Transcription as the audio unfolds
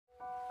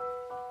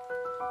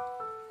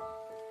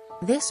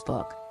This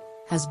book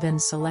has been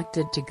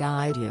selected to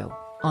guide you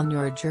on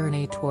your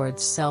journey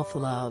towards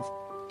self-love.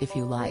 If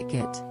you like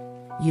it,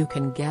 you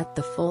can get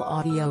the full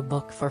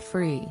audiobook for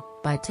free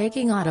by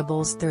taking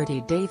Audible's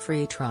 30-day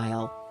free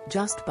trial,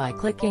 just by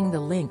clicking the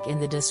link in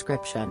the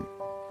description.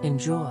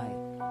 Enjoy.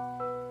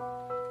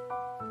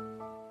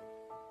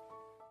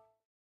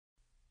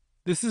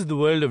 This is the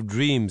world of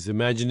dreams,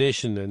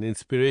 imagination, and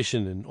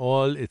inspiration in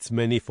all its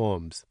many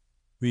forms.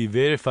 We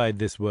verified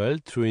this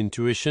world through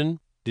intuition,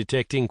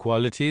 detecting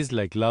qualities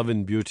like love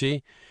and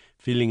beauty,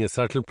 feeling a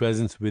subtle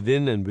presence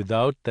within and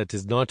without that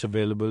is not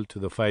available to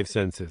the five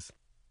senses.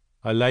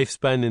 Our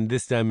lifespan in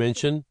this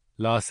dimension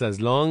lasts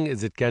as long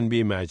as it can be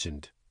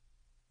imagined.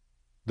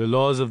 The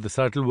laws of the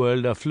subtle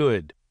world are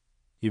fluid.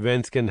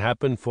 Events can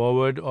happen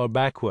forward or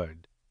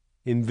backward.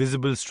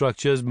 Invisible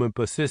structures may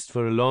persist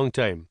for a long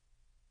time,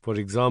 for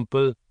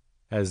example,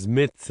 as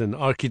myths and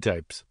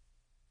archetypes.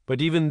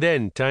 But even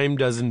then, time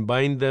doesn't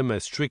bind them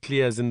as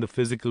strictly as in the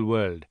physical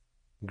world.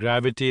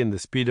 Gravity and the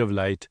speed of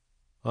light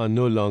are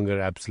no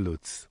longer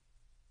absolutes.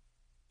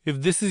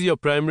 If this is your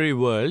primary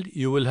world,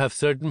 you will have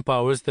certain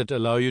powers that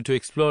allow you to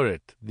explore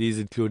it. These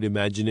include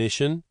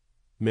imagination,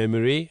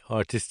 memory,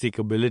 artistic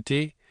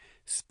ability,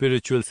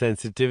 spiritual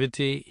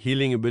sensitivity,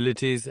 healing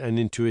abilities, and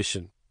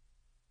intuition.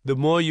 The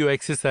more you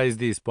exercise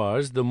these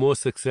powers, the more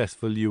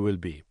successful you will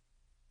be.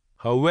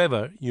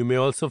 However, you may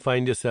also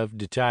find yourself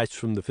detached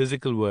from the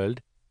physical world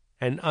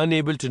and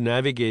unable to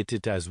navigate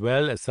it as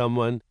well as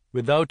someone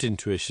without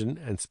intuition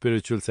and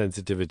spiritual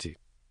sensitivity.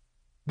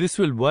 This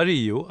will worry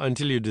you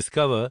until you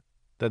discover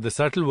that the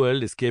subtle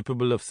world is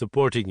capable of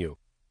supporting you.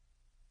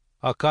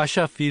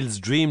 Akasha feels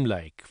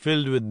dreamlike,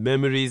 filled with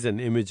memories and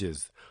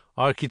images,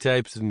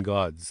 archetypes and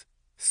gods,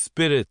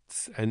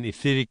 spirits and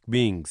etheric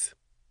beings.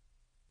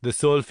 The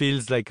soul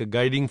feels like a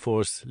guiding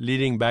force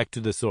leading back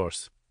to the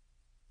source.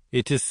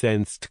 It is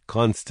sensed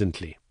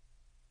constantly.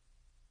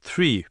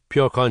 3.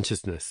 Pure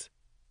consciousness.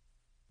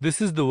 This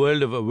is the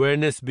world of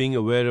awareness being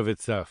aware of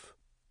itself.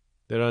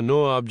 There are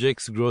no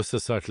objects gross or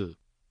subtle.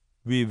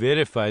 We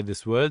verify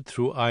this world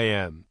through I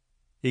am.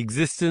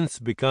 Existence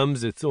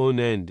becomes its own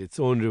end,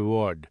 its own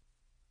reward.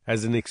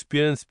 As an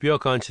experience, pure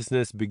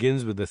consciousness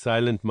begins with a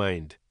silent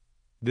mind.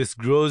 This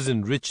grows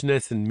in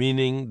richness and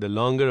meaning the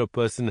longer a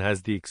person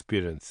has the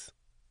experience.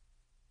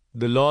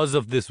 The laws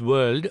of this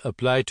world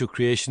apply to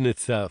creation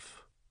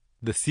itself.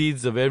 The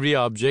seeds of every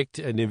object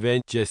and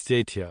event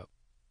gestate here.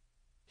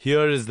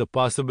 Here is the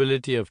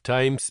possibility of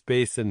time,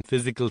 space, and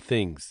physical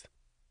things.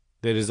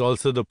 There is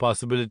also the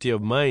possibility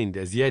of mind,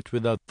 as yet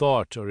without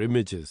thought or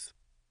images.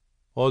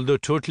 Although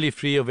totally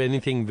free of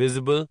anything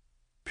visible,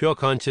 pure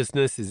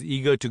consciousness is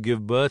eager to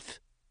give birth.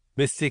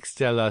 Mystics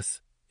tell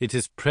us it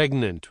is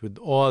pregnant with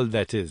all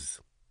that is.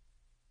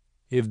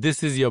 If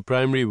this is your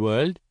primary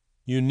world,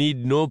 you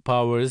need no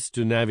powers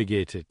to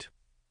navigate it.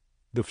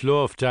 The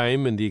flow of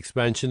time and the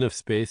expansion of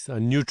space are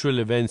neutral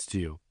events to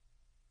you.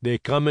 They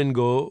come and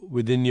go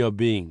within your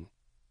being.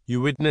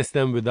 You witness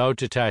them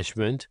without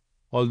attachment,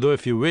 although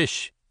if you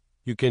wish,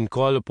 you can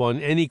call upon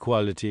any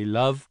quality,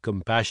 love,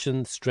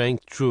 compassion,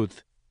 strength,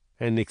 truth,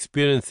 and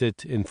experience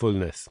it in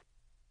fullness.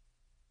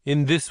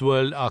 In this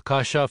world,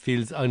 Akasha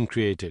feels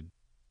uncreated.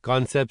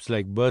 Concepts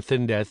like birth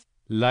and death,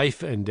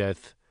 life and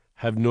death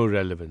have no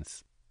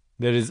relevance.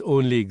 There is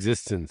only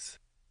existence.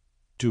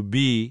 To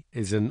be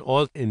is an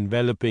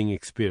all-enveloping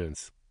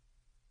experience.